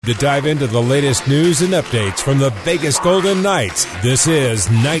To dive into the latest news and updates from the Vegas Golden Knights, this is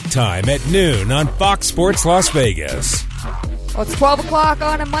Nighttime at noon on Fox Sports Las Vegas. Well, it's 12 o'clock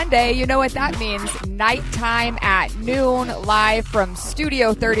on a Monday. You know what that means. Nighttime at noon, live from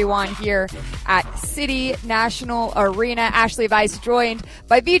Studio 31 here at City National Arena. Ashali Vise joined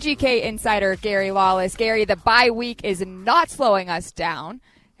by VGK insider Gary Lawless. Gary, the bye week is not slowing us down.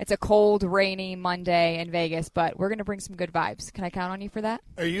 It's a cold, rainy Monday in Vegas, but we're going to bring some good vibes. Can I count on you for that?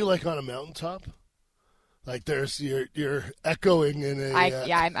 Are you like on a mountaintop? Like there's you're echoing in a.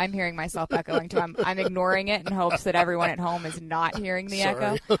 I'm hearing myself echoing too. I'm ignoring it in hopes that everyone at home is not hearing the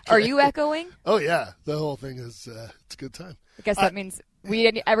echo. Okay. Are you echoing? Oh yeah, the whole thing is it's a good time. I guess that means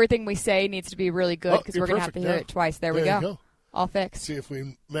everything we say needs to be really good because we're going to have to hear it twice. There we go. All fixed. See if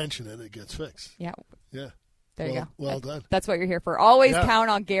we mention it, it gets fixed. Yeah. Yeah. There you go. Well done. That's what you're here for. Always count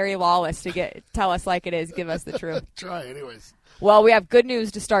on Gary Lawless to tell us like it is. Give us the truth. Try anyways. Well, we have good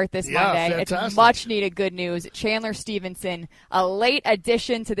news to start this Monday. Fantastic. It's much-needed good news. Chandler Stevenson, a late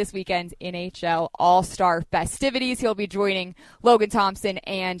addition to this weekend's NHL All-Star festivities. He'll be joining Logan Thompson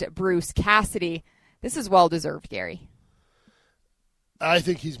and Bruce Cassidy. This is well-deserved, Gary. I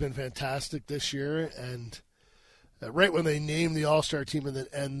think he's been fantastic this year, and right when they named the All-Star team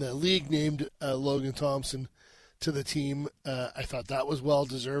and the league named Logan Thompson to the team, I thought that was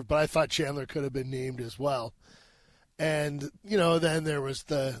well-deserved, but I thought Chandler could have been named as well. And, then there was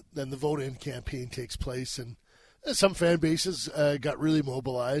the vote-in campaign takes place, and some fan bases got really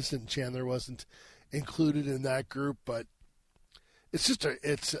mobilized, and Chandler wasn't included in that group. But it's just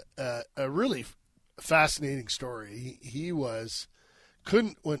a really fascinating story. He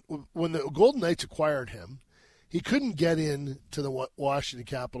couldn't when the Golden Knights acquired him, he couldn't get in to the Washington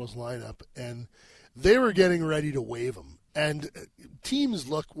Capitals lineup, and they were getting ready to waive him. And teams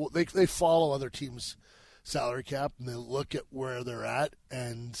they follow other teams' salary cap, and they look at where they're at.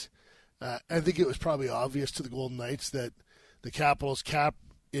 And I think it was probably obvious to the Golden Knights that the Capitals' cap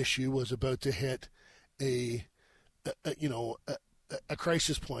issue was about to hit a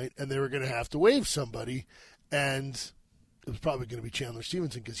crisis point, and they were going to have to waive somebody. And it was probably going to be Chandler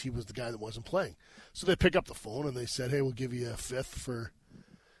Stevenson because he was the guy that wasn't playing. So they pick up the phone and they said, hey, we'll give you a fifth for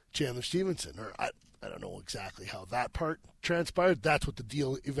Chandler Stevenson. Or I don't know exactly how that part transpired. That's what the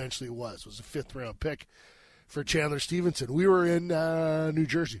deal eventually was a fifth-round pick for Chandler Stevenson. We were in New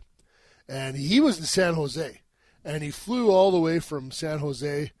Jersey, and he was in San Jose. And he flew all the way from San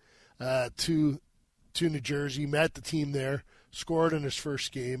Jose to New Jersey, met the team there, scored in his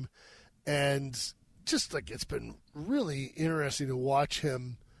first game, and just it's been really interesting to watch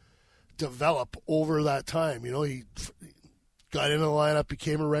him develop over that time. He got into the lineup,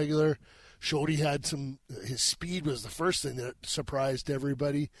 became a regular, showed he had his speed was the first thing that surprised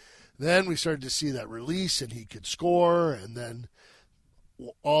everybody. Then we started to see that release, and he could score, and then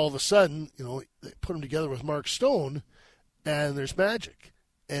all of a sudden, they put him together with Mark Stone, and there's magic.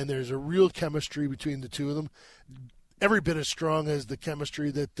 And there's a real chemistry between the two of them, every bit as strong as the chemistry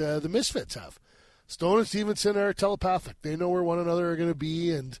that the Misfits have. Stone and Stevenson are telepathic. They know where one another are going to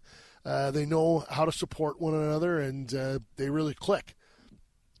be, and they know how to support one another, and they really click,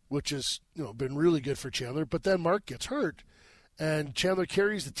 which has been really good for Chandler. But then Mark gets hurt, and Chandler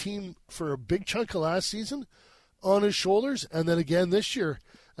carries the team for a big chunk of last season on his shoulders, and then again this year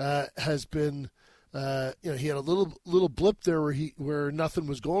has been. He had a little blip there where nothing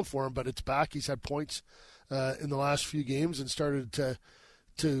was going for him, but it's back. He's had points in the last few games and started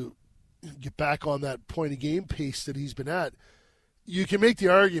to get back on that point-a-game pace that he's been at. You can make the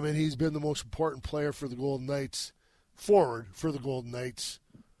argument he's been the most important player for the Golden Knights, forward for the Golden Knights.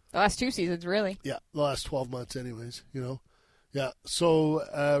 The last 2 seasons, really. Yeah, the last 12 months anyways, Yeah,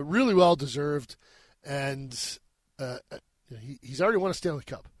 so really well-deserved, and he's already won a Stanley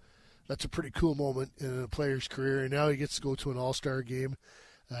Cup. That's a pretty cool moment in a player's career, and now he gets to go to an All-Star game.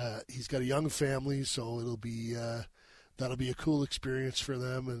 He's got a young family, so that'll be a cool experience for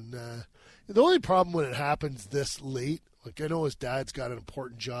them. And the only problem when it happens this late, I know his dad's got an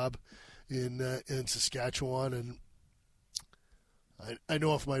important job in Saskatchewan, and I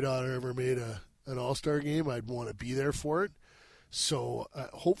know if my daughter ever made an All-Star game, I'd want to be there for it. So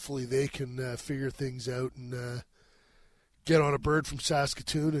hopefully they can figure things out and get on a bird from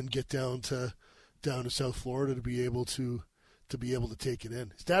Saskatoon and get down to South Florida to be able to take it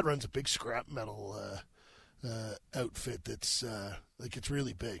in. His dad runs a big scrap metal outfit that's it's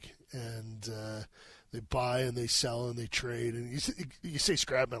really big, and they buy and they sell and they trade. And you say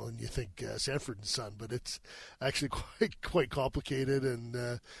scrap metal and you think Sanford and Son, but it's actually quite complicated and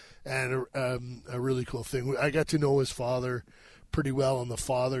a really cool thing. I got to know his father pretty well on the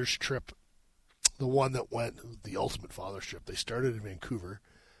father's trip, the one that went the ultimate father's trip. They started in Vancouver,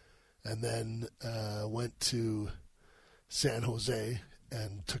 and then went to San Jose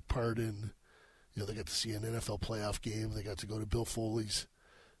and took part in, they got to see an NFL playoff game. They got to go to Bill Foley's,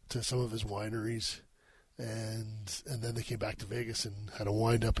 to some of his wineries, and then they came back to Vegas and had a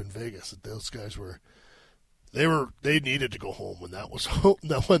wind up in Vegas. Those guys they needed to go home when that was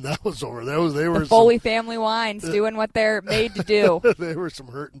over. They were the Foley family wines doing what they're made to do. They were some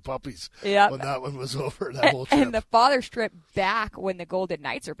hurting puppies when that one was over. That whole trip. And the father's trip back when the Golden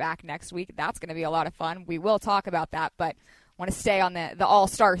Knights are back next week. That's going to be a lot of fun. We will talk about that, but I want to stay on the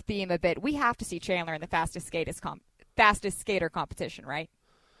All-Star theme a bit. We have to see Chandler in the fastest skater competition, right?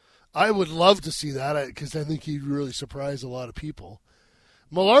 I would love to see that because I think he'd really surprise a lot of people.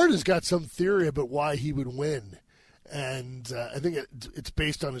 Millard has got some theory about why he would win, and I think it's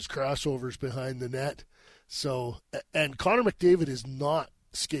based on his crossovers behind the net. So, and Connor McDavid is not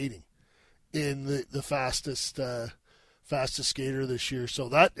skating in the fastest skater this year, so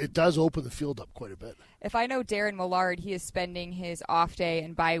that it does open the field up quite a bit. If I know Darren Millard, he is spending his off day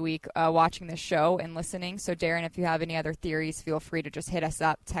and bye week watching the show and listening. So, Darren, if you have any other theories, feel free to just hit us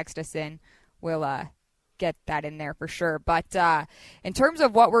up, text us in. We'll get that in there for sure. But in terms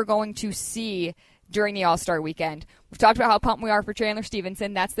of what we're going to see during the All-Star weekend, we've talked about how pumped we are for Chandler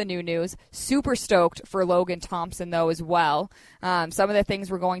Stevenson. That's the new news. Super stoked for Logan Thompson, though, as well. Some of the things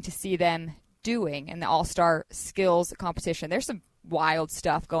we're going to see them doing in the All-Star skills competition. There's some wild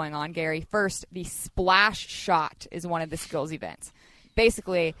stuff going on, Gary. First, the splash shot is one of the skills events.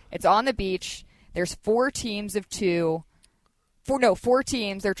 Basically, it's on the beach. There's four teams. They're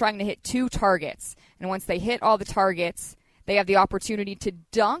trying to hit 2 targets. And once they hit all the targets, they have the opportunity to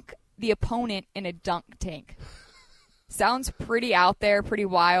dunk the opponent in a dunk tank. Sounds pretty out there, pretty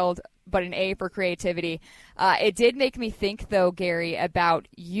wild, but an A for creativity. It did make me think, though, Gary, about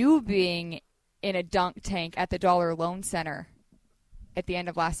you being in a dunk tank at the Dollar Loan Center at the end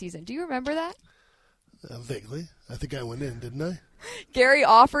of last season. Do you remember that? Vaguely. I think I went in, didn't I? Gary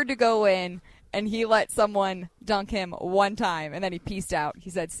offered to go in, and he let someone dunk him one time, and then he peaced out. He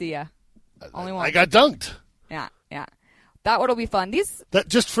said, see ya. Only one. I got dunked. Yeah. That one will be fun. That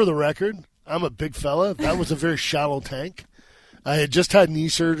just for the record, I'm a big fella. That was a very shallow tank. I had just had knee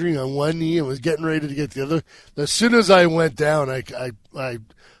surgery on one knee and was getting ready to get the other. As soon as I went down, I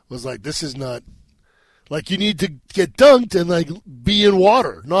was like, this is not – like you need to get dunked and be in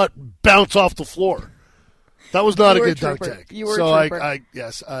water, not bounce off the floor. That was not a good dunk tank. You were a trooper.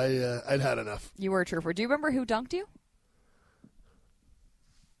 I'd had enough. You were a trooper. Do you remember who dunked you?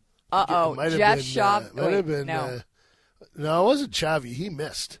 Jeff Schaub. No, it wasn't Chavi. He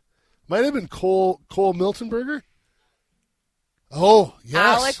missed. Might have been Cole Miltenberger. Oh,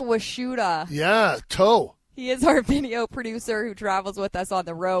 yes. Alec Washuta. Yeah, toe. He is our video producer who travels with us on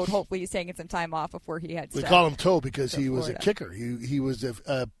the road. Hopefully he's taking some time off before he heads We call him Toe because he was a kicker. He was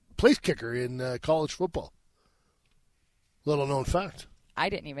a place kicker in college football. Little known fact. I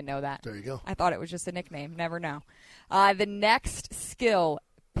didn't even know that. There you go. I thought it was just a nickname. Never know. The next skill,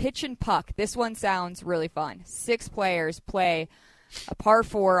 pitch and puck. This one sounds really fun. 6 players play a par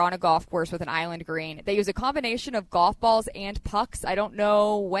 4 on a golf course with an island green. They use a combination of golf balls and pucks. I don't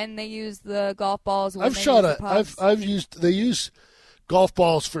know when they use the golf balls. They use golf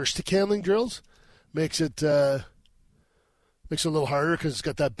balls for stick handling drills. Makes it a little harder because it's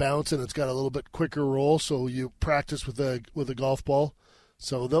got that bounce and it's got a little bit quicker roll. So you practice with a golf ball.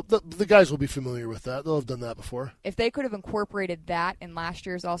 So the guys will be familiar with that. They'll have done that before. If they could have incorporated that in last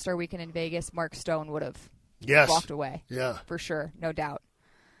year's All-Star Weekend in Vegas, Mark Stone would have walked away. Yeah. For sure. No doubt.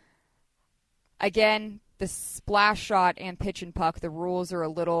 Again, the splash shot and pitch and puck, the rules are a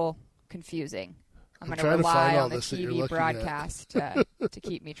little confusing. I'm going to rely on the TV broadcast to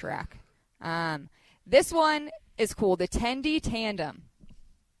keep me track. This one is cool. The Tendy Tandem.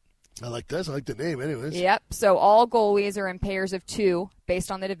 I like this. I like the name anyways. Yep. So all goalies are in pairs of 2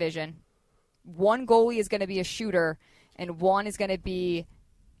 based on the division. One goalie is going to be a shooter, and one is going to be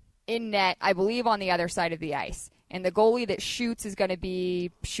in net, I believe, on the other side of the ice. And the goalie that shoots is going to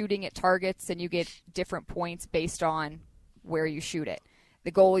be shooting at targets, and you get different points based on where you shoot it.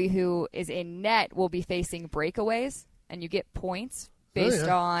 The goalie who is in net will be facing breakaways, and you get points based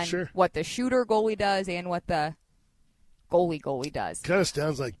on what the shooter goalie does and what the goalie does. Kind of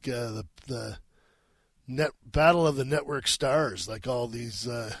sounds like the net battle of the network stars, like all these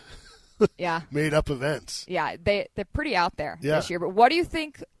made up events. Yeah, they're pretty out there this year. But what do you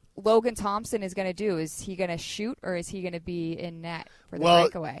think Logan Thompson is going to do? Is he going to shoot or is he going to be in net for the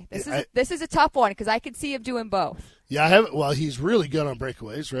breakaway? This is a tough one because I could see him doing both. Yeah, he's really good on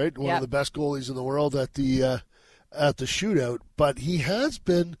breakaways, right? One of the best goalies in the world at the shootout, but he has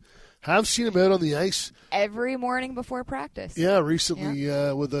been have seen him out on the ice every morning before practice. Yeah, recently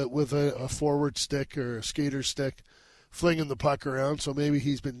with a forward stick or a skater stick, flinging the puck around. So maybe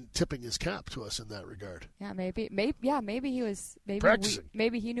he's been tipping his cap to us in that regard. Yeah, maybe he was practicing.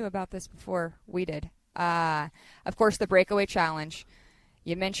 Maybe he knew about this before we did. Of course, the breakaway challenge.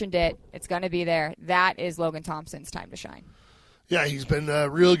 You mentioned it. It's going to be there. That is Logan Thompson's time to shine. Yeah, he's been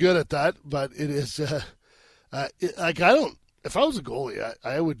real good at that. But it is If I was a goalie,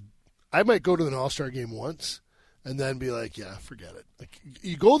 I might go to an All-Star game once and then be like, yeah, forget it. Like,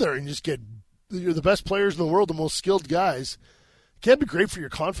 you go there and you're the best players in the world, the most skilled guys. It can't be great for your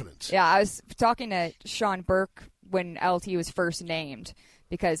confidence. Yeah, I was talking to Sean Burke when LT was first named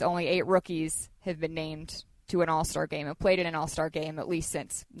because only 8 rookies have been named to an All-Star game and played in an All-Star game at least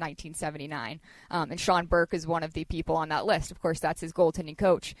since 1979. And Sean Burke is one of the people on that list. Of course, that's his goaltending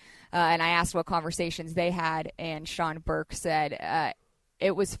coach. And I asked what conversations they had, and Sean Burke said,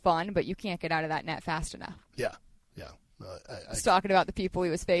 it was fun, but you can't get out of that net fast enough. Yeah. He's talking about the people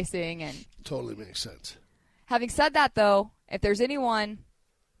he was facing. And totally makes sense. Having said that, though, if there's anyone,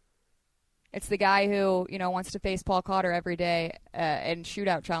 it's the guy who, wants to face Paul Cotter every day and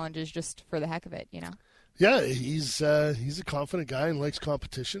shootout challenges just for the heck of it, Yeah, he's a confident guy and likes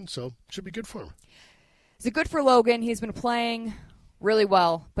competition, so it should be good for him. Is it good for Logan? He's been playing really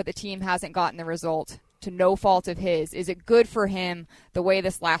well, but the team hasn't gotten the result to no fault of his. Is it good for him, the way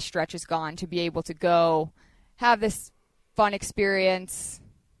this last stretch has gone, to be able to go have this fun experience?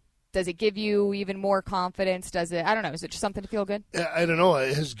 Does it give you even more confidence? Does it? I don't know. Is it just something to feel good? I don't know.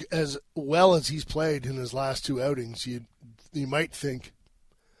 As well as he's played in his last 2 outings, you might think,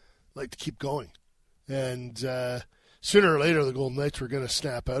 like, to keep going. And sooner or later, the Golden Knights were going to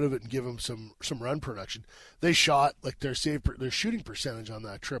snap out of it and give him some run production. They shot, like, their shooting percentage on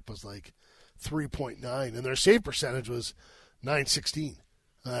that trip was like 3.9, and their save percentage was .916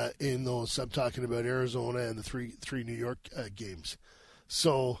 in those. I'm talking about Arizona and the three New York games.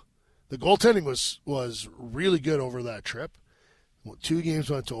 So the goaltending was really good over that trip. 2 games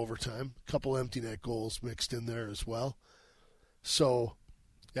went to overtime, a couple empty net goals mixed in there as well. So,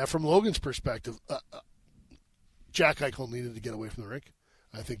 yeah, from Logan's perspective, Jack Eichel needed to get away from the rink.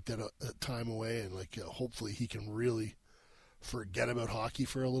 I think that a time away, and hopefully he can really forget about hockey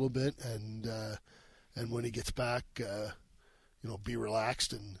for a little bit, and when he gets back, be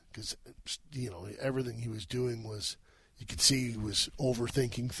relaxed, and because everything he was doing was, you could see he was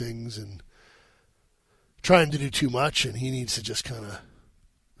overthinking things and trying to do too much, and he needs to just kind of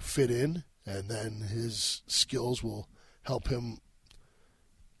fit in, and then his skills will help him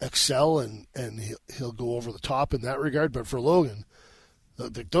excel, and he'll go over the top in that regard. But for Logan,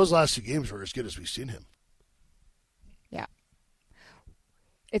 those last 2 games were as good as we've seen him. Yeah.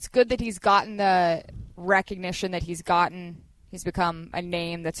 It's good that he's gotten the recognition that he's gotten. He's become a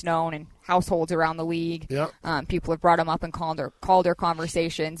name that's known in households around the league. Yeah. People have brought him up and called their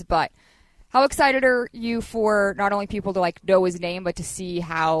conversations. But how excited are you for not only people to know his name, but to see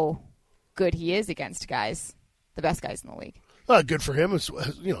how good he is against guys, the best guys in the league? Good for him.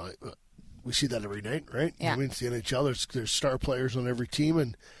 We see that every night, right? Yeah. I mean, it's the NHL. There's star players on every team,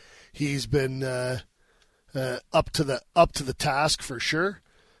 and he's been up to the task for sure.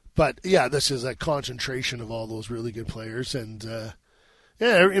 But yeah, this is a concentration of all those really good players, and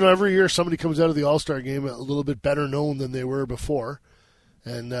every year somebody comes out of the All-Star game a little bit better known than they were before,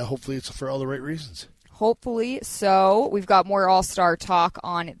 and hopefully it's for all the right reasons. Hopefully so. We've got more All-Star talk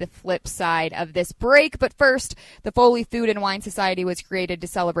on the flip side of this break. But first, the Foley Food and Wine Society was created to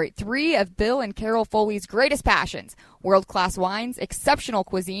celebrate 3 of Bill and Carol Foley's greatest passions: world-class wines, exceptional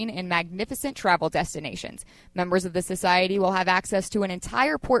cuisine, and magnificent travel destinations. Members of the society will have access to an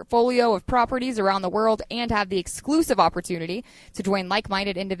entire portfolio of properties around the world and have the exclusive opportunity to join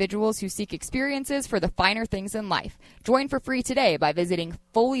like-minded individuals who seek experiences for the finer things in life. Join for free today by visiting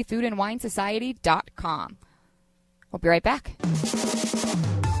FoleyFoodAndWineSociety.com. We'll be right back.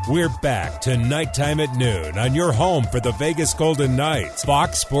 We're back to Nighttime at Noon on your home for the Vegas Golden Knights,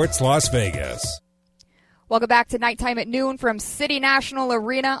 Fox Sports Las Vegas. Welcome back to Nighttime at Noon from City National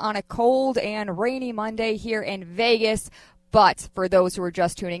Arena on a cold and rainy Monday here in Vegas. But for those who are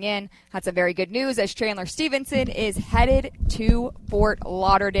just tuning in, had some very good news as Chandler Stevenson is headed to Fort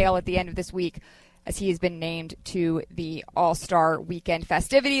Lauderdale at the end of this week, as he has been named to the All-Star Weekend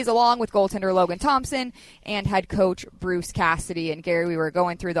festivities, along with goaltender Logan Thompson and head coach Bruce Cassidy. And Gary, we were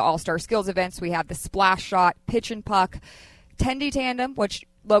going through the All-Star skills events. We have the splash shot, pitch and puck, tendy tandem, which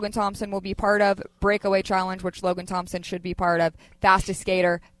Logan Thompson will be part of. Breakaway Challenge, which Logan Thompson should be part of. Fastest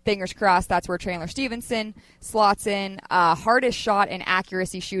Skater, fingers crossed, that's where Chandler Stevenson slots in. Hardest shot and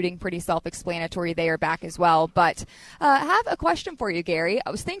accuracy shooting, pretty self-explanatory. They are back as well. But I have a question for you, Gary. I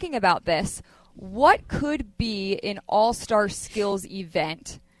was thinking about this. What could be an all-star skills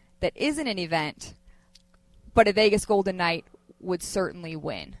event that isn't an event, but a Vegas Golden Knight would certainly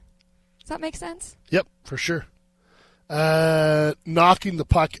win? Does that make sense? Yep, for sure. Knocking the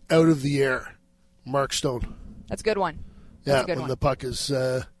puck out of the air. Mark Stone. That's a good one. Yeah, when the puck is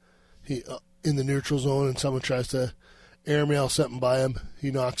in the neutral zone and someone tries to airmail something by him,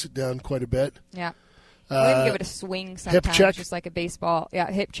 he knocks it down quite a bit. Yeah. We'll even give it a swing sometimes, hip check. Just like a baseball. Yeah,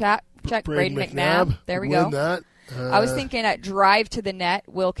 hip check. Braden McNabb. McNabb. There we go. That. I was thinking at drive to the net,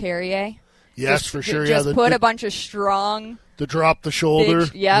 Will Carrier. Yes, for sure. Just put a bunch of strong. The drop the shoulder.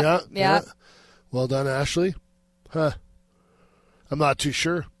 Yeah. Well done, Ashley. Huh. I'm not too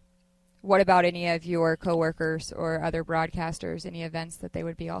sure. What about any of your coworkers or other broadcasters? Any events that they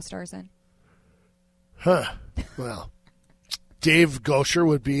would be all-stars in? Huh. Well, Dave Gosher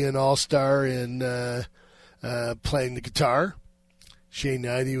would be an all-star in playing the guitar. Shane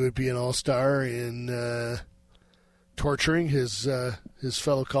Knighty would be an all-star in torturing his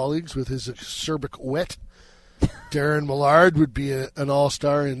fellow colleagues with his acerbic wit. Darren Millard would be an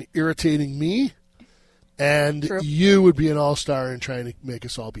all-star in irritating me. And True. You would be an all-star in trying to make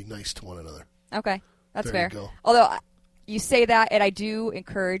us all be nice to one another. Okay, that's there fair. You go. Although you say that, and I do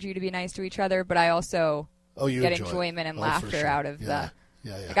encourage you to be nice to each other, but I also get enjoyment and laughter out of the...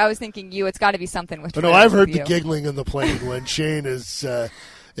 Yeah. Like I was thinking it's got to be something with... But no, I've heard the giggling in the plane when Shane is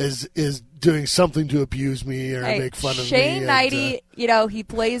doing something to abuse me or make fun of me. Shane Knighty, he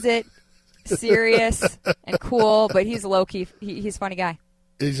plays it serious and cool, but he's low-key. He's a funny guy.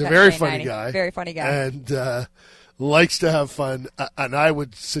 He's a very funny guy. Very funny guy. And likes to have fun. And I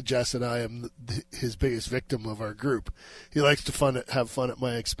would suggest that I am his biggest victim of our group. He likes to have fun at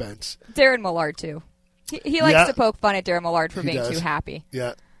my expense. Darren Millard, too. He likes to poke fun at Darren Millard for being too happy.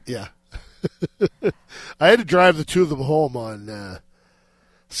 Yeah. I had to drive the two of them home on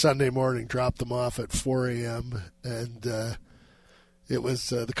Sunday morning, drop them off at 4 a.m., and it was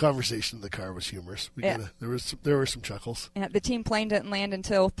the conversation in the car was humorous. There were some chuckles. Yeah, the team plane didn't land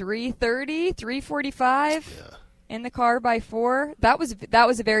until 3:30, 3:45 in the car by 4. That was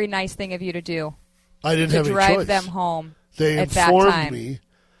a very nice thing of you to do. I didn't have any choice. To drive them home. They at informed that time. Me.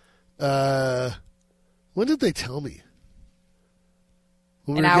 When did they tell me?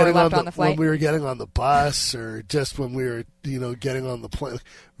 An hour left on the flight? When we were getting on the bus or just when we were, getting on the plane.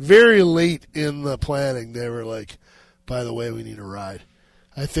 Very late in the planning, they were like, by the way, we need a ride.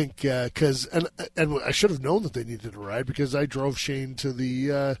 I think because and I should have known that they needed a ride because I drove Shane to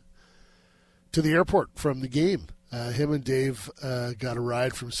the airport from the game. Him and Dave got a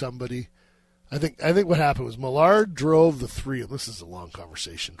ride from somebody. I think what happened was Millard drove the three. And this is a long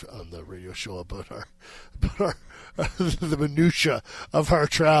conversation on the radio show about the minutia of our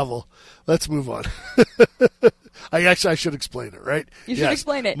travel. Let's move on. I should explain it, right? You should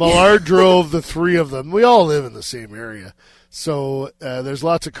explain it. Millard drove the three of them. We all live in the same area, so there's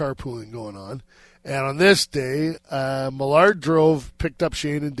lots of carpooling going on. And on this day, Millard picked up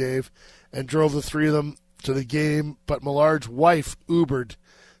Shane and Dave, and drove the three of them to the game. But Millard's wife Ubered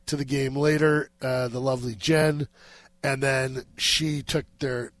to the game later, the lovely Jen, and then she took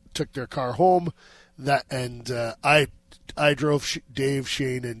their car home. I drove Dave,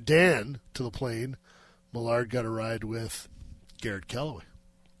 Shane, and Dan to the plane. Millard got a ride with Garrett Calloway.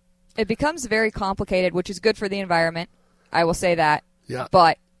 It becomes very complicated, which is good for the environment. I will say that. Yeah.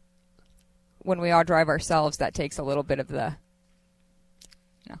 But when we all drive ourselves, that takes a little bit of the...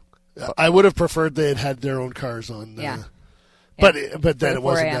 I would have preferred they had their own cars on. But then it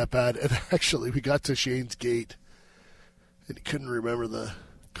wasn't that bad. And actually, we got to Shane's gate, and he couldn't remember the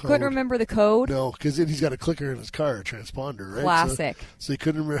code. Couldn't remember the code? No, because he's got a clicker in his car, a transponder, right? Classic. So he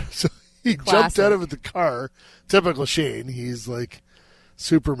couldn't remember. So he jumped out of the car. Typical Shane. He's like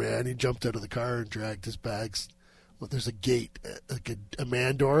Superman. He jumped out of the car and dragged his bags. Well, there's a gate, like a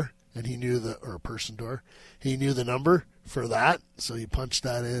man door, and he knew or a person door. He knew the number for that, so he punched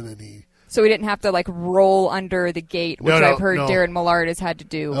that in, and he... So we didn't have to, roll under the gate, which I've heard Darren Millard has had to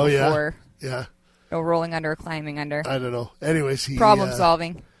do before. Yeah. No rolling under or climbing under. I don't know. Anyways, he... Problem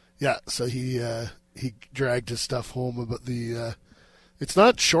solving. Yeah, so he dragged his stuff home. But it's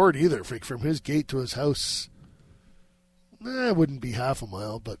not short either. From his gate to his house, it wouldn't be half a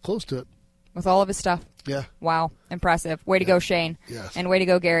mile, but close to it. With all of his stuff. Yeah. Wow. Impressive. Way to go, Shane. Yes. And way to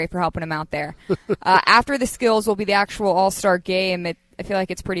go, Gary, for helping him out there. After the skills will be the actual all-star game. I feel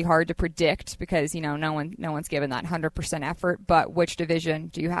like it's pretty hard to predict because, no one's given that 100% effort. But which division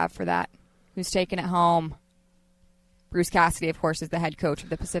do you have for that? Who's taking it home? Bruce Cassidy, of course, is the head coach of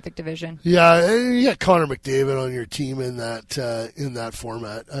the Pacific Division. Yeah, you got Connor McDavid on your team in that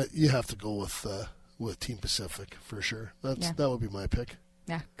format. You have to go with Team Pacific for sure. That would be my pick.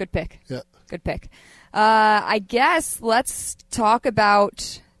 Yeah, good pick. Yeah, good pick. I guess let's talk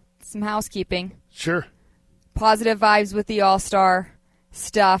about some housekeeping. Sure. Positive vibes with the All-Star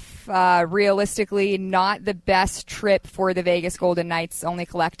stuff. Realistically, not the best trip for the Vegas Golden Knights, only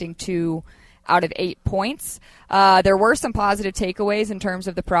collecting 2 out of 8 points. There were some positive takeaways in terms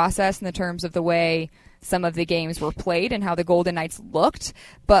of the process and in terms of the way some of the games were played and how the Golden Knights looked.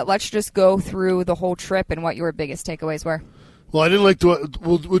 But let's just go through the whole trip and what your biggest takeaways were. Well, I didn't like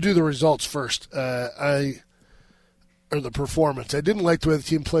we'll do the results first. Or the performance. I didn't like the way the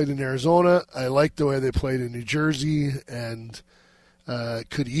team played in Arizona. I liked the way they played in New Jersey and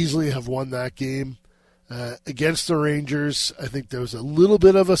could easily have won that game. Against the Rangers, I think there was a little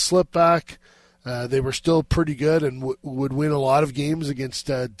bit of a slip back. They were still pretty good and would win a lot of games against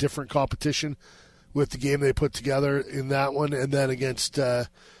different competition with the game they put together in that one. And then against the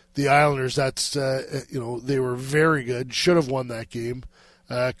Islanders, that's they were very good. Should have won that game.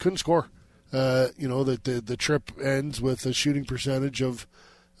 Couldn't score. The trip ends with a shooting percentage of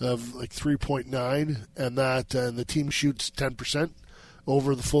like 3.9, and the team shoots 10%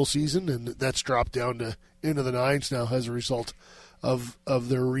 over the full season, and that's dropped down to into the 9s now as a result of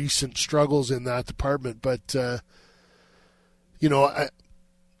their recent struggles in that department. But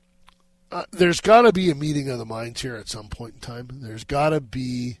there's got to be a meeting of the minds here at some point in time. There's got to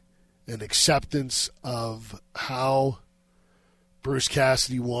be an acceptance of how Bruce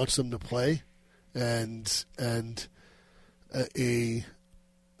Cassidy wants them to play, and a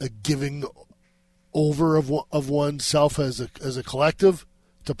giving over of oneself as a collective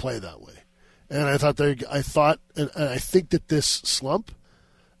to play that way. And I think that this slump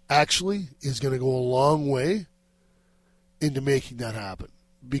actually is going to go a long way into making that happen,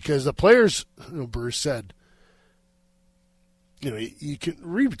 because the players, Bruce said, you can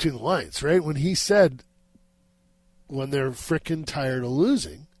read between the lines, right? When he said, when they're frickin' tired of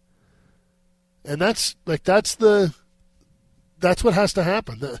losing. And that's what has to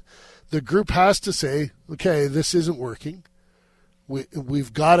happen. The group has to say, okay, this isn't working.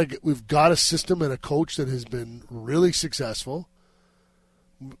 We've got a system and a coach that has been really successful.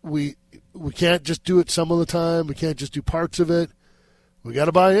 We can't just do it some of the time. We can't just do parts of it. We got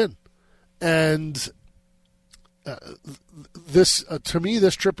to buy in. And this, to me,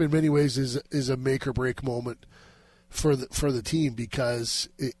 this trip in many ways is a make or break moment for the team, because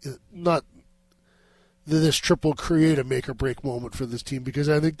this trip will create a make or break moment for this team, because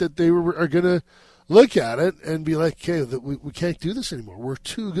I think that they are going to look at it and be like, okay, we can't do this anymore. We're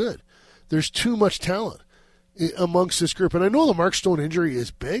too good. There's too much talent amongst this group. And I know the Mark Stone injury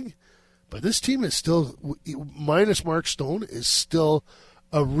is big, but this team is still, minus Mark Stone, is still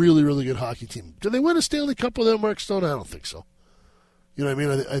a really, really good hockey team. Do they win a Stanley Cup without Mark Stone? I don't think so. You know what I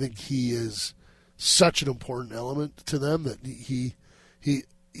mean? I think he is such an important element to them that he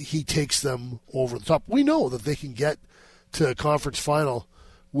takes them over the top. We know that they can get to a conference final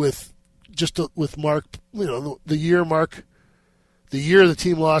with Mark. The year the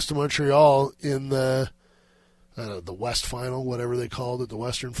team lost to Montreal in the West Final, whatever they called it, the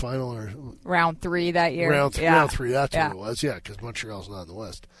Western Final, or round 3 that year. Round 3, that's what it was. Yeah, because Montreal's not in the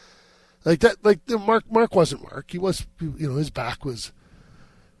West. Like that. Like Mark wasn't Mark. He was, his back was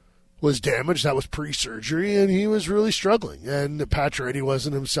damaged. That was pre-surgery, and he was really struggling. And Pacioretty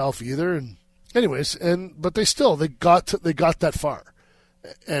wasn't himself either. And anyways, but they got that far.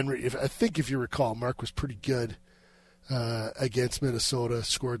 And I think if you recall, Mark was pretty good against Minnesota.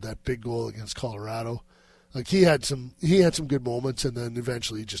 Scored that big goal against Colorado. Like he had some good moments, and then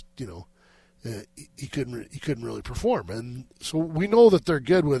eventually just he couldn't really perform. And so we know that they're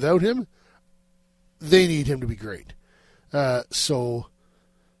good without him. They need him to be great. So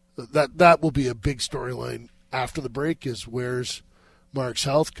that will be a big storyline after the break, is where's Mark's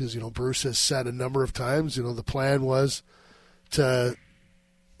health, because Bruce has said a number of times the plan was to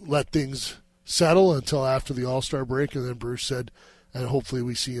let things settle until after the All-Star break, and then Bruce said, and hopefully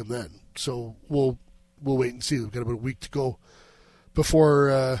we see him then. So we'll wait and see. We've got about a week to go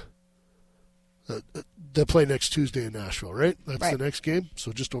before they play next Tuesday in Nashville, right? That's right. The next game,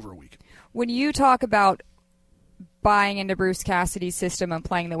 so just over a week. When you talk about buying into Bruce Cassidy's system and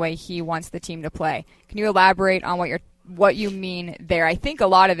playing the way he wants the team to play, can you elaborate on what you mean there? I think a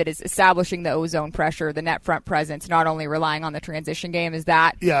lot of it is establishing the ozone pressure, the net front presence, not only relying on the transition game. Is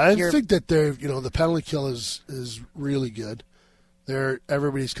that? Yeah, I think that the penalty kill is really good.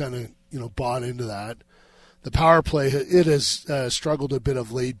 Everybody's kind of bought into that. The power play, it has struggled a bit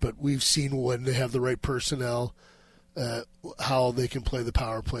of late, but we've seen when they have the right personnel, how they can play the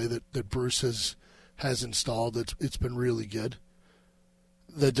power play that Bruce has installed. It's been really good.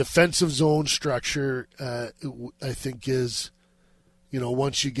 The defensive zone structure, I think, is,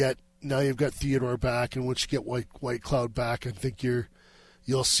 once you've got Theodore back, and once you get White Cloud back, I think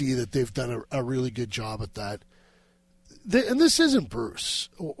you'll see that they've done a really good job at that. And this isn't Bruce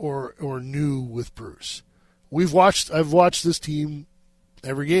or new with Bruce. I've watched this team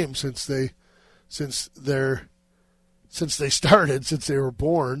every game since they started, since they were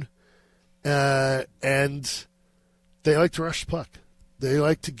born, and they like to rush the puck. They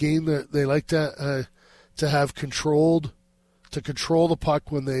like to they like to have control the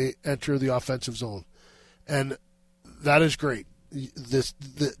puck when they enter the offensive zone, and that is great.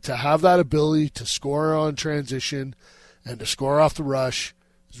 To have that ability to score on transition and to score off the rush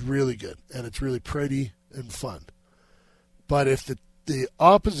is really good, and it's really pretty and fun. But if the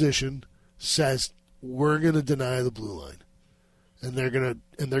opposition says we're going to deny the blue line, and they're going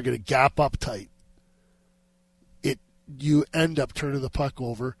to gap up tight, you end up turning the puck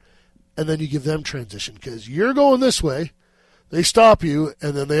over, and then you give them transition because you're going this way, they stop you,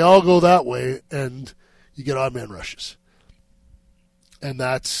 and then they all go that way, and you get odd man rushes, and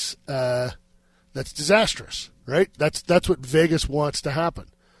that's disastrous, right? That's what Vegas wants to happen.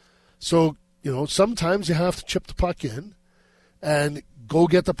 So sometimes you have to chip the puck in and go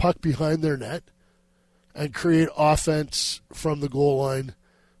get the puck behind their net and create offense from the goal line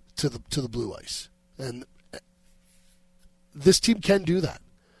to the blue ice. And this team can do that.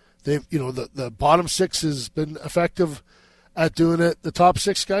 They've, the bottom six has been effective at doing it. The top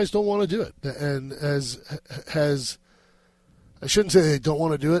six guys don't want to do it. And I shouldn't say they don't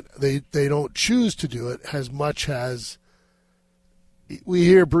want to do it. They don't choose to do it as much as we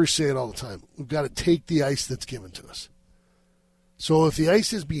hear Bruce say it all the time. We've got to take the ice that's given to us. So if the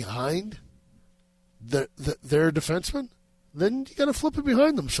ice is behind their defenseman, then you got to flip it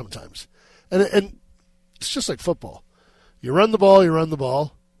behind them sometimes. And it's just like football. You run the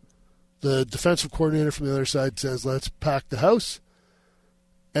ball. The defensive coordinator from the other side says, let's pack the house,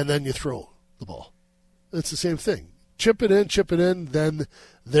 and then you throw the ball. It's the same thing. Chip it in, then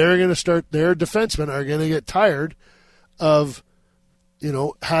they're going to start, their defensemen are going to get tired of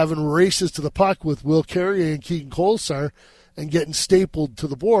having races to the puck with Will Carrier and Keegan Kolesar and getting stapled to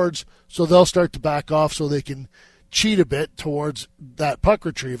the boards, so they'll start to back off so they can cheat a bit towards that puck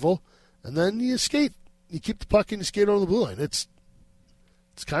retrieval, and then you skate. You keep the puck and you skate over the blue line. It's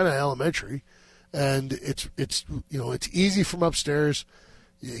kind of elementary, and it's easy from upstairs.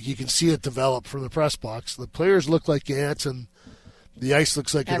 You can see it develop from the press box. The players look like ants, and the ice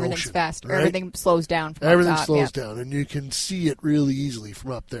looks like an ocean. Everything's fast. Right? Everything slows down from Everything up top. slows down, and you can see it really easily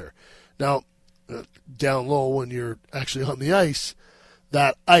from up there. Now, down low when you're actually on the ice,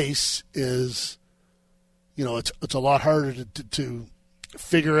 that ice is, it's a lot harder to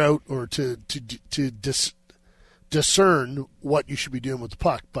figure out or to discern what you should be doing with the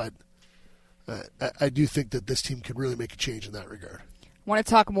puck. But I do think that this team could really make a change in that regard. I want to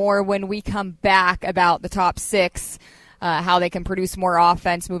talk more when we come back about the top six, how they can produce more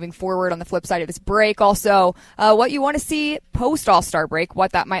offense moving forward on the flip side of this break. Also, what you want to see post All-Star break,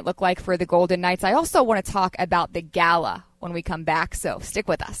 what that might look like for the Golden Knights. I also want to talk about the gala when we come back, so stick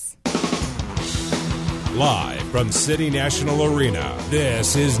with us. Live from City National Arena,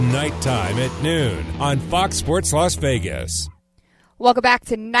 this is Nighttime at Noon on Fox Sports Las Vegas. Welcome back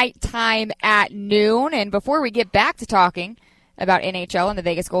to Nighttime at Noon, and before we get back to talking about NHL and the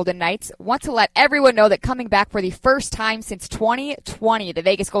Vegas Golden Knights, want to let everyone know that coming back for the first time since 2020, the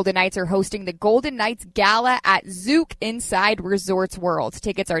Vegas Golden Knights are hosting the Golden Knights Gala at Zouk inside Resorts World.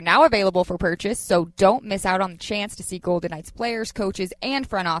 Tickets are now available for purchase, so don't miss out on the chance to see Golden Knights players, coaches, and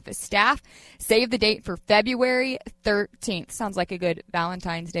front office staff. Save the date for February 13th. Sounds like a good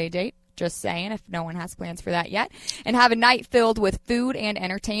Valentine's Day date. Just saying, if no one has plans for that yet. And have a night filled with food and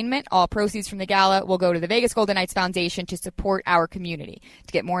entertainment. All proceeds from the gala will go to the Vegas Golden Knights Foundation to support our community.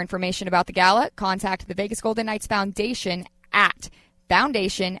 To get more information about the gala, contact the Vegas Golden Knights Foundation at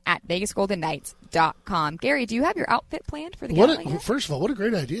foundation@vegasgoldenknights.com. Gary, do you have your outfit planned for the gala yet? First of all, what a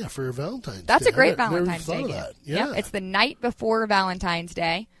great idea for Valentine's Day. That's a great Valentine's Day. Yeah. Yep, it's the night before Valentine's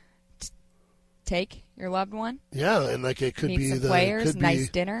Day. Take your loved one. Yeah, and it could meet be some players, nice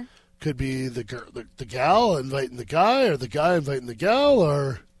dinner. Could be the gal inviting the guy, or the guy inviting the gal,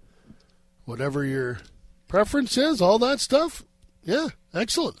 or whatever your preference is. All that stuff. Yeah,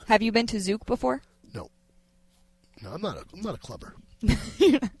 excellent. Have you been to Zouk before? No, I'm not a clubber.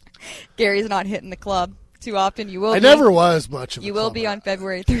 Gary's not hitting the club. too often. You will. I never was much of a You will be on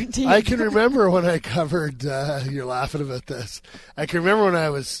February 13th. I can remember when I covered, you're laughing about this. I can remember when I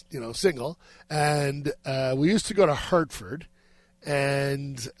was, single, and we used to go to Hartford,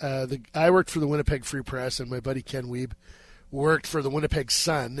 and I worked for the Winnipeg Free Press, and my buddy Ken Weeb worked for the Winnipeg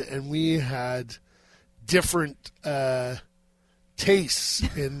Sun, and we had different tastes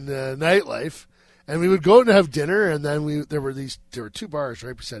in nightlife, and we would go out and have dinner, and then there were two bars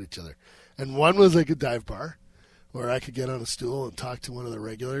right beside each other, and one was like a dive bar where I could get on a stool and talk to one of the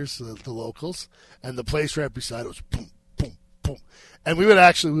regulars, the locals, and the place right beside it was boom, boom, boom, and we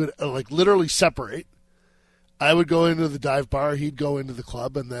would literally separate. I would go into the dive bar, he'd go into the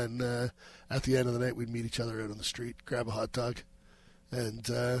club, and then at the end of the night we'd meet each other out on the street, grab a hot dog, and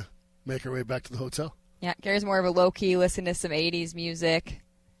make our way back to the hotel. Yeah, Gary's more of a low-key, listen to some 80s music,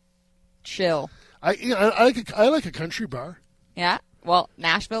 chill. I like a country bar. Yeah, well,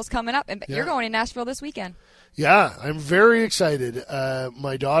 Nashville's coming up, and you're going to Nashville this weekend. Yeah, I'm very excited.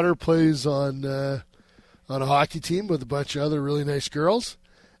 My daughter plays on a hockey team with a bunch of other really nice girls,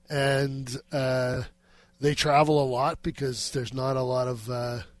 and they travel a lot because there's not a lot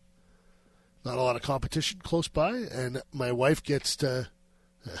of competition close by, and my wife gets to.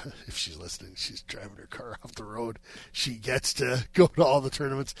 If she's listening, she's driving her car off the road. She gets to go to all the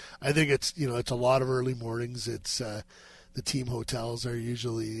tournaments. I think it's a lot of early mornings. It's the team hotels are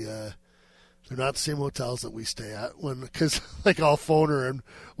usually they're not the same hotels that we stay at because I'll phone her and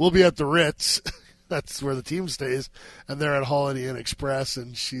we'll be at the Ritz. That's where the team stays, and they're at Holiday Inn Express,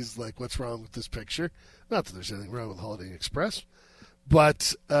 and she's like, "What's wrong with this picture?" Not that there's anything wrong with Holiday Inn Express,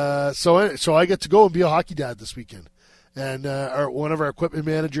 but so I get to go and be a hockey dad this weekend. And one of our equipment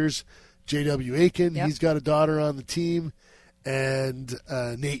managers, J.W. Aiken, He's got a daughter on the team. And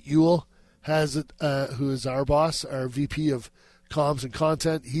Nate Ewell who is our boss, our VP of comms and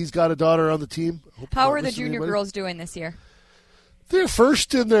content. He's got a daughter on the team. How are the junior girls doing this year? They're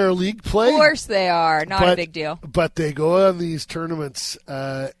first in their league play. Of course they are. Not a big deal. But they go on these tournaments,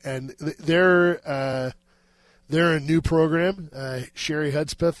 and they're a new program. Sherry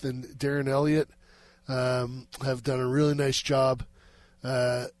Hudspeth and Darren Elliott have done a really nice job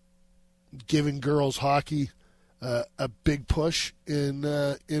giving girls hockey a big push in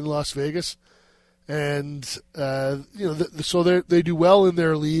Las Vegas, and so they do well in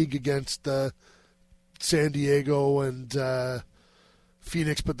their league against San Diego and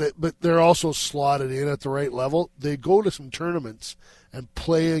Phoenix, but they're also slotted in at the right level. They go to some tournaments and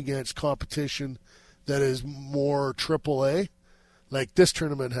play against competition that is more AAA. Like this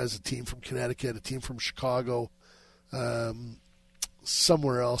tournament has a team from Connecticut, a team from Chicago,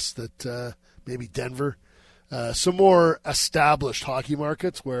 somewhere else that maybe Denver. Some more established hockey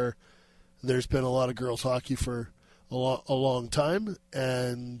markets where there's been a lot of girls hockey for a long time,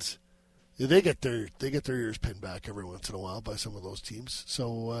 and they get their ears pinned back every once in a while by some of those teams.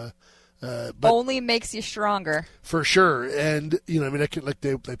 So, but only makes you stronger for sure. And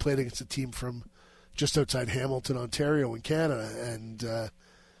they played against a team from just outside Hamilton, Ontario, in Canada, and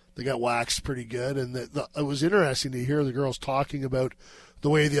they got waxed pretty good. And it was interesting to hear the girls talking about the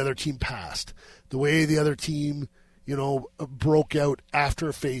way the other team passed, the way the other team, broke out after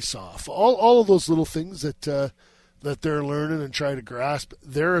a face-off. All of those little things that they're learning and trying to grasp.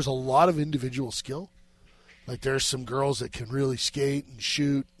 There is a lot of individual skill. Like there's some girls that can really skate and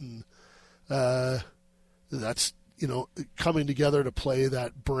shoot, and that's coming together to play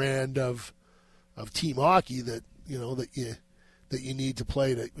that brand of team hockey that you need to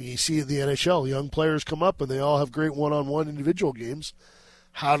play. That you see in the NHL, young players come up and they all have great one-on-one individual games.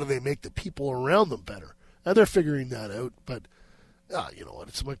 How do they make the people around them better? And they're figuring that out. But you know what?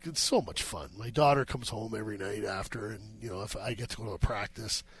 It's so much fun. My daughter comes home every night after, and if I get to go to a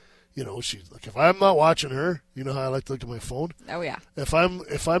practice, she's like, if I'm not watching her, how I like to look at my phone. Oh yeah. If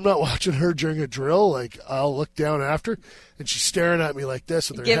I'm not watching her during a drill, like I'll look down after, and she's staring at me like this,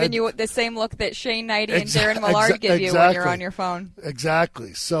 with her giving you the same look that Shane Knighty and Darren Millard give you when you're on your phone.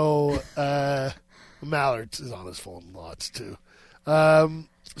 Exactly. So Mallard is on his phone lots too.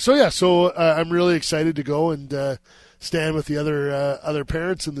 So I'm really excited to go and stand with the other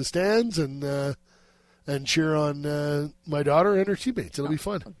parents in the stands and cheer on my daughter and her teammates. It'll be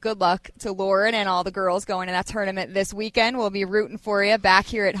fun. Good luck to Lauren and all the girls going to that tournament this weekend. We'll be rooting for you back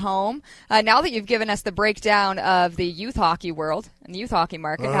here at home. Now that you've given us the breakdown of the youth hockey world and the youth hockey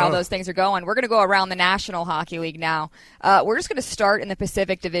market, how those things are going, we're going to go around the National Hockey League now. We're just going to start in the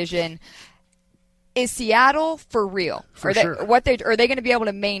Pacific Division. Is Seattle for real? Are they going to be able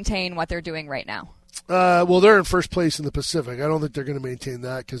to maintain what they're doing right now? Well, they're in first place in the Pacific. I don't think they're going to maintain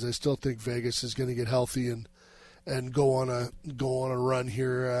that because I still think Vegas is going to get healthy and go on a run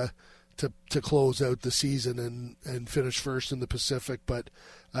here to close out the season and finish first in the Pacific. But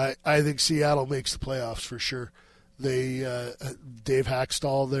I think Seattle makes the playoffs for sure. They Dave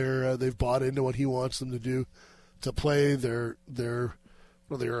Hackstall, they've bought into what he wants them to do to play. They're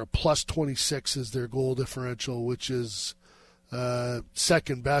a plus 26 is their goal differential, which is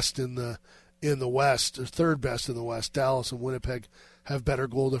second best in the West, or third best in the West. Dallas and Winnipeg have better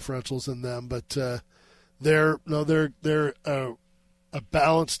goal differentials than them, but they're a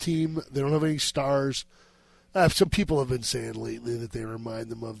balanced team. They don't have any stars. Some people have been saying lately that they remind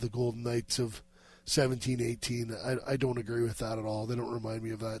them of the Golden Knights of 17-18. I don't agree with that at all. They don't remind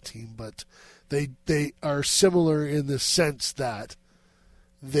me of that team, but they are similar in the sense that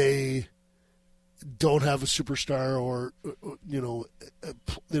they don't have a superstar, or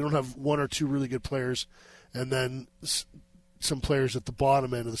they don't have one or two really good players, and then some players at the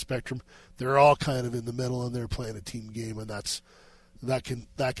bottom end of the spectrum. They're all kind of in the middle, and they're playing a team game, and that can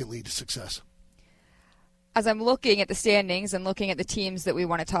lead to success. As I'm looking at the standings and looking at the teams that we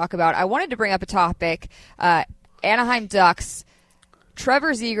want to talk about, I wanted to bring up a topic. Anaheim Ducks.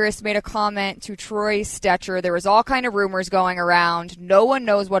 Trevor Zegras made a comment to Troy Stecher. There was all kind of rumors going around. No one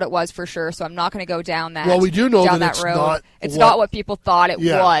knows what it was for sure, so I'm not going to go down that. Well, we do know that it's road. Not what people thought it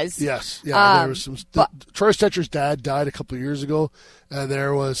was. Yes, yeah. There was some. Troy Stecher's dad died a couple of years ago, and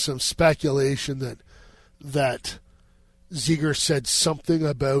there was some speculation that Zegras said something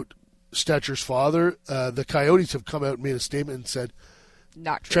about Stecher's father. The Coyotes have come out and made a statement and said,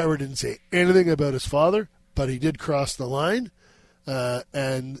 not true. Trevor didn't say anything about his father, but he did cross the line.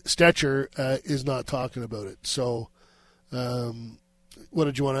 And Stecher is not talking about it. So, what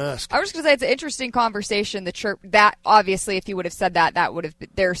did you want to ask? I was just going to say it's an interesting conversation. That obviously, if you would have said that would have been,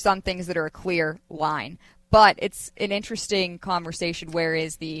 there are some things that are a clear line, but it's an interesting conversation. Where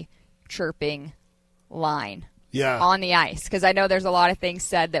is the chirping line? Yeah, on the ice, because I know there's a lot of things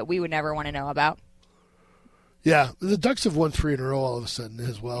said that we would never want to know about. Yeah, the Ducks have won 3 in a row all of a sudden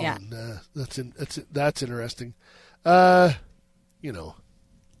as well, yeah. And that's interesting. I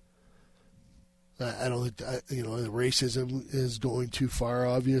don't think racism is going too far.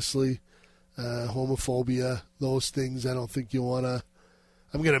 Obviously, homophobia, those things. I don't think you want to.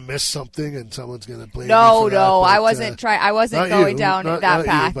 I'm going to miss something, and someone's going to blame me for that. No, I wasn't trying. I wasn't going down that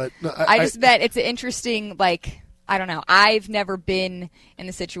path. I just meant it's an interesting, I don't know. I've never been in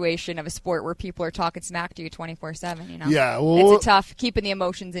the situation of a sport where people are talking smack to you 24/7. Yeah, well, it's a tough. Keeping the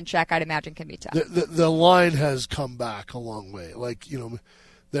emotions in check, I'd imagine, can be tough. The line has come back a long way.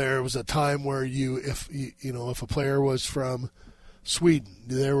 There was a time where if a player was from Sweden,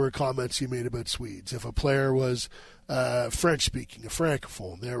 there were comments he made about Swedes. If a player was French speaking, a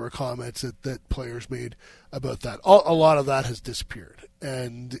francophone, there were comments that players made about that. A lot of that has disappeared,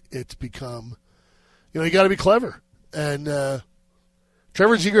 and it's become. You got to be clever. And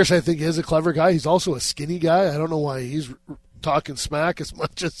Trevor Zegras, I think, is a clever guy. He's also a skinny guy. I don't know why he's talking smack as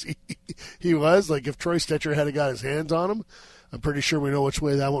much as he was. If Troy Stecher had got his hands on him, I'm pretty sure we know which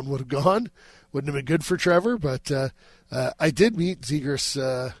way that one would have gone. Wouldn't have been good for Trevor. But I did meet Zegras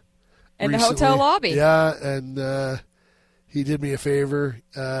in recently. The hotel lobby. Yeah, and he did me a favor.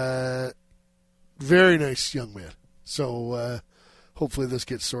 Very nice young man. So hopefully this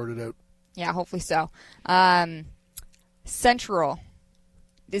gets sorted out. Yeah, hopefully so. Central.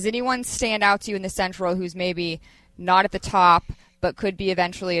 Does anyone stand out to you in the Central who's maybe not at the top but could be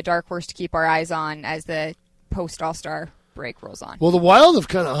eventually a dark horse to keep our eyes on as the post-All-Star break rolls on? Well, the Wild have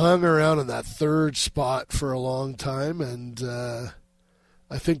kind of hung around in that third spot for a long time, and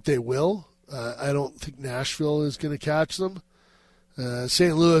I think they will. I don't think Nashville is going to catch them.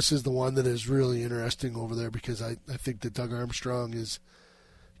 St. Louis is the one that is really interesting over there because I think that Doug Armstrong is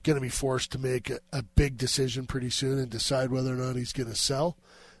going to be forced to make a big decision pretty soon and decide whether or not he's going to sell.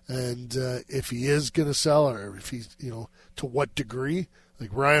 And if he is going to sell, or if he's, to what degree.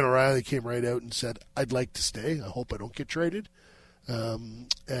 Ryan O'Reilly came right out and said, I'd like to stay. I hope I don't get traded. But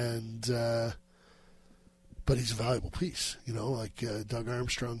he's a valuable piece, Doug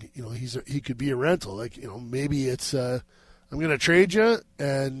Armstrong, he could be a rental. Maybe it's, I'm going to trade you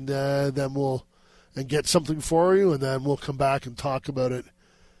and then and get something for you. And then we'll come back and talk about it.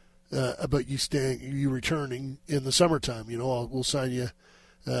 About you returning in the summertime. We'll sign you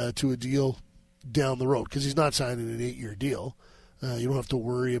to a deal down the road because he's not signing an 8-year deal. You don't have to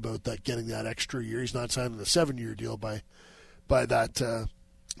worry about getting that extra year. He's not signing a 7-year deal by the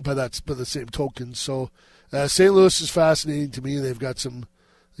same token. So St. Louis is fascinating to me. They've got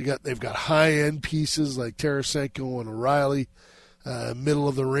high end pieces like Tarasenko and O'Reilly, middle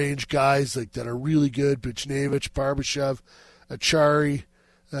of the range guys that are really good. Buchnevich, Barbashev, Achari.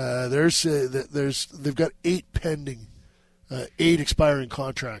 They've got 8 pending 8 expiring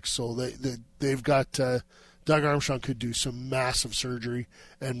contracts. So they've got Doug Armstrong could do some massive surgery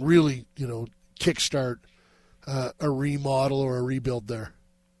and really, kickstart a remodel or a rebuild there.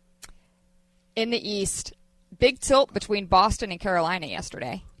 In the East, big tilt between Boston and Carolina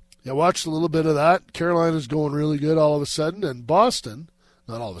yesterday. Yeah, watched a little bit of that. Carolina's going really good all of a sudden, and Boston,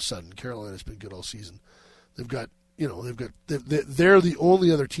 not all of a sudden. Carolina's been good all season. They're the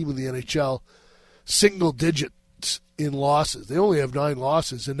only other team in the NHL single digits in losses. They only have 9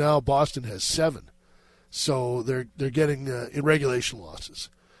 losses, and now Boston has 7. So they're getting in regulation losses.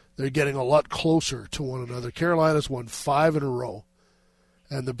 They're getting a lot closer to one another. Carolina's won 5 in a row,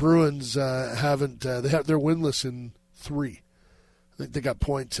 and the Bruins haven't. They're winless in 3. I think they got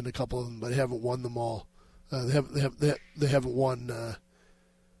points in a couple of them, but they haven't won them all. They haven't won.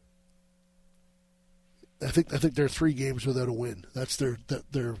 I think they're 3 games without a win. That's their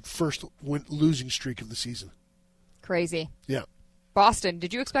first losing streak of the season. Crazy. Yeah. Boston,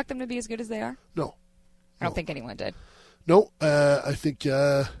 did you expect them to be as good as they are? No. I don't think anyone did. No, I think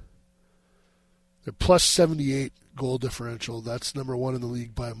they're plus 78 goal differential. That's number 1 in the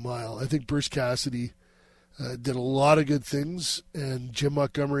league by a mile. I think Bruce Cassidy did a lot of good things, and Jim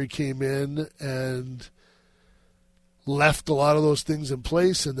Montgomery came in and left a lot of those things in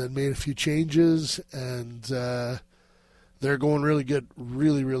place and then made a few changes, and they're going really good,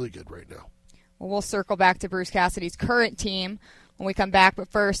 really, really good right now. Well, we'll circle back to Bruce Cassidy's current team when we come back.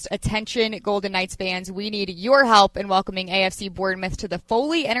 But first, attention Golden Knights fans, we need your help in welcoming AFC Bournemouth to the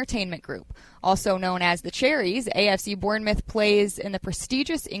Foley Entertainment Group. Also known as the Cherries, AFC Bournemouth plays in the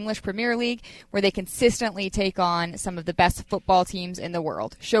prestigious English Premier League, where they consistently take on some of the best football teams in the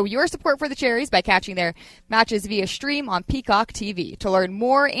world. Show your support for the Cherries by catching their matches via stream on Peacock TV. To learn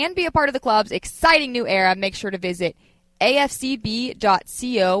more and be a part of the club's exciting new era, make sure to visit afcb.co.uk.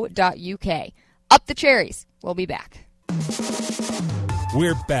 Up the Cherries. We'll be back.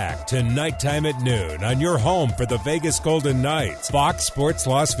 We're back to Nighttime at Noon on your home for the Vegas Golden Knights, Fox Sports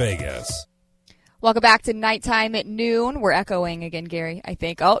Las Vegas. Welcome back to Nighttime at Noon. We're echoing again, Gary, I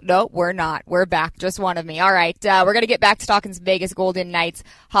think. Oh, no, we're not. We're back. Just one of me. All right. We're going to get back to talking some Vegas Golden Knights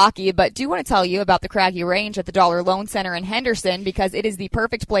hockey, but do want to tell you about the Craggy Range at the Dollar Loan Center in Henderson, because it is the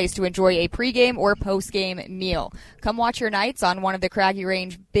perfect place to enjoy a pregame or postgame meal. Come watch your Knights on one of the Craggy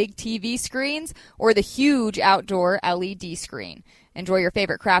Range big TV screens or the huge outdoor LED screen. Enjoy your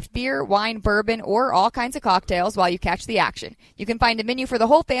favorite craft beer, wine, bourbon, or all kinds of cocktails while you catch the action. You can find a menu for the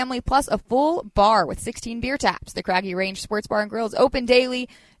whole family, plus a full bar with 16 beer taps. The Craggy Range Sports Bar and Grill is open daily.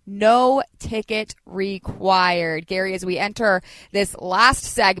 No ticket required. Gary, as we enter this last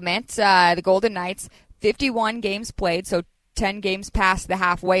segment, the Golden Knights, 51 games played, so 10 games past the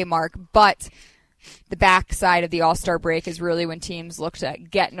halfway mark, but the backside of the All-Star break is really when teams look to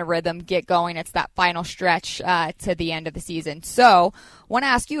get in a rhythm, get going. It's that final stretch to the end of the season. So I want to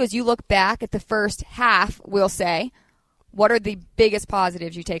ask you, as you look back at the first half, we'll say, what are the biggest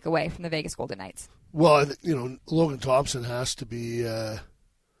positives you take away from the Vegas Golden Knights? Well, Logan Thompson has to be, the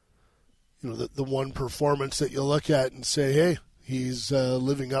one performance that you look at and say, hey, he's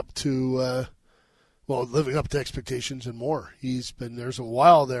living up to expectations and more. There's a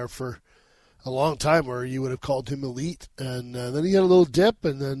while there for a long time where you would have called him elite, and then he had a little dip,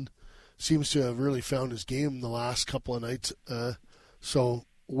 and then seems to have really found his game the last couple of nights. So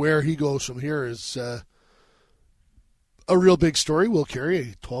where he goes from here is a real big story. Will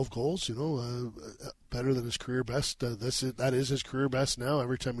Carey, 12 goals, better than his career best. That is his career best now.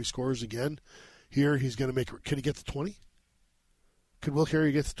 Every time he scores again, here he's going to make. Can he get to 20? Could Will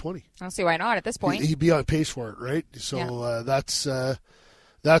Carey get to 20? I don't see why not at this point. He'd be on pace for it, right? So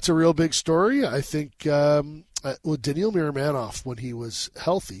that's a real big story. I think Daniil Miramanoff, when he was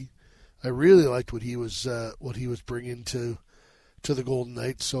healthy, I really liked what he was bringing to the Golden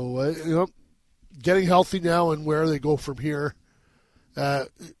Knights. So getting healthy now and where they go from here,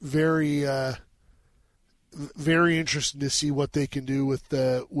 very very interesting to see what they can do with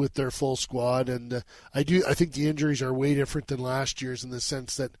their full squad. And I think the injuries are way different than last year's, in the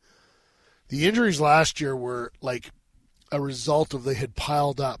sense that the injuries last year were like a result of they had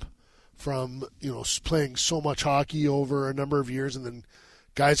piled up from playing so much hockey over a number of years, and then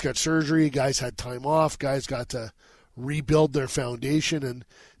guys got surgery, guys had time off, guys got to rebuild their foundation, and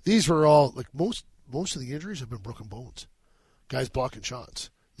these were all like most of the injuries have been broken bones, guys blocking shots.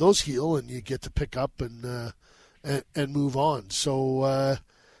 Those heal, and you get to pick up and move on. So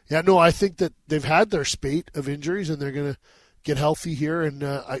I think that they've had their spate of injuries, and they're going to get healthy here, and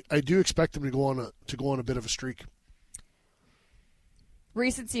I do expect them to go on a bit of a streak.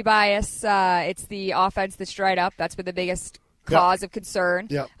 Recency bias, it's the offense that's dried up. That's been the biggest cause of concern.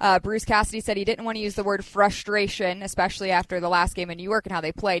 Yep. Bruce Cassidy said he didn't want to use the word frustration, especially after the last game in New York and how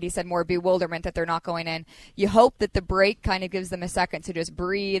they played. He said more bewilderment that they're not going in. You hope that the break kind of gives them a second to just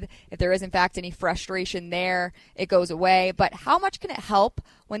breathe. If there is, in fact, any frustration there, it goes away. But how much can it help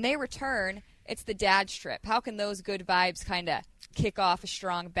when they return? It's the dad's trip. How can those good vibes kind of kick off a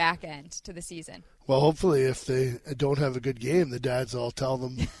strong back end to the season? Well, hopefully if they don't have a good game, the dads all tell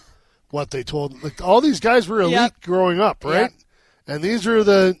them what they told them. Like, all these guys were elite growing up, right? Yep. And these are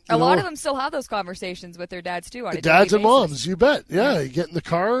the... A lot of them still have those conversations with their dads, too. On the dads and moms, you bet. Yeah, you get in the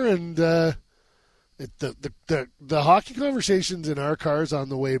car and the hockey conversations in our cars on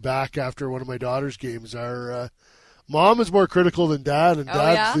the way back after one of my daughter's games are... Mom is more critical than dad, and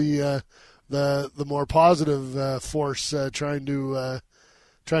dad's the more positive force trying to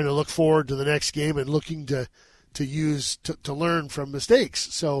look forward to the next game and looking to learn from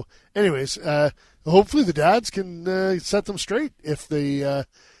mistakes. So, anyways, hopefully the dads can set them straight. If they're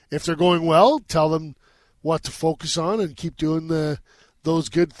going well, tell them what to focus on and keep doing those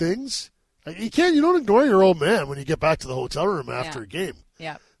good things. You don't ignore your old man when you get back to the hotel room after a game.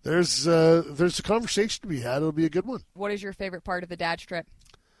 Yeah. There's a conversation to be had. It'll be a good one. What is your favorite part of the dad's trip?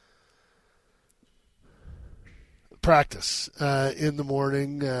 Practice in the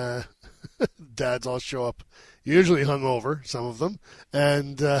morning. Dads all show up, usually hungover, some of them,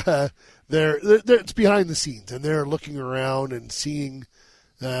 and they're it's behind the scenes, and they're looking around and seeing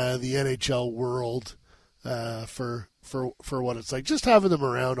the NHL world for what it's like. Just having them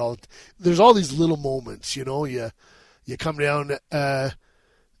around, there's all these little moments, you come down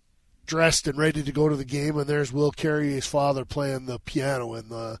dressed and ready to go to the game, and there's Will Carrier's father playing the piano in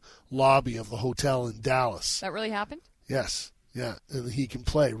the lobby of the hotel in Dallas. That really happened? Yes, yeah, and he can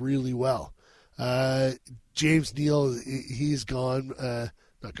play really well. James Neal, he's gone,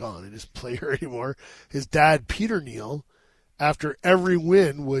 not gone, he doesn't play here anymore. His dad, Peter Neal, after every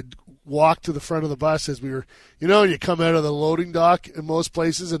win would walk to the front of the bus as we were, you come out of the loading dock in most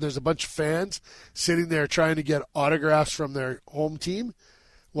places, and there's a bunch of fans sitting there trying to get autographs from their home team.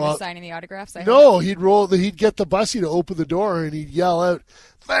 Well, signing the autographs? He'd get the bussy to open the door, and he'd yell out,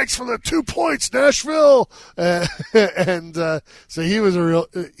 "Thanks for the 2 points, Nashville!" And so he was a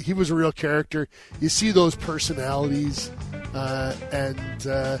real character. You see those personalities, and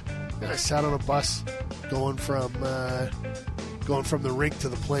I sat on a bus going from the rink to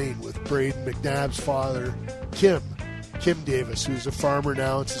the plane with Braden McNabb's father, Kim Davis, who's a farmer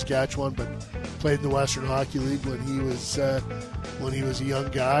now in Saskatchewan, but played in the Western Hockey League when he was a young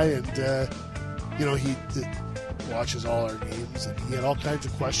guy, and he watches all our games, and he had all kinds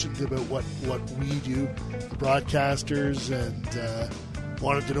of questions about what we do, the broadcasters, and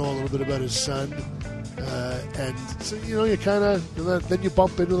wanted to know a little bit about his son, and so you kind of then you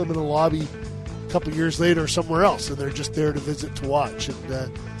bump into them in a lobby a couple of years later somewhere else, and they're just there to visit to watch,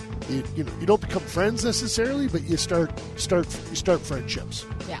 and you don't become friends necessarily, but you start friendships.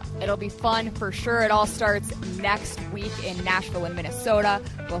 Yeah, it'll be fun for sure. It all starts next week in Nashville and Minnesota.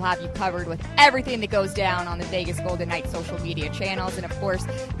 We'll have you covered with everything that goes down on the Vegas Golden Knights social media channels. And, of course,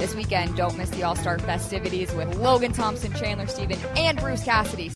 this weekend, don't miss the All-Star festivities with Logan Thompson, Chandler Stephen, and Bruce Cassidy.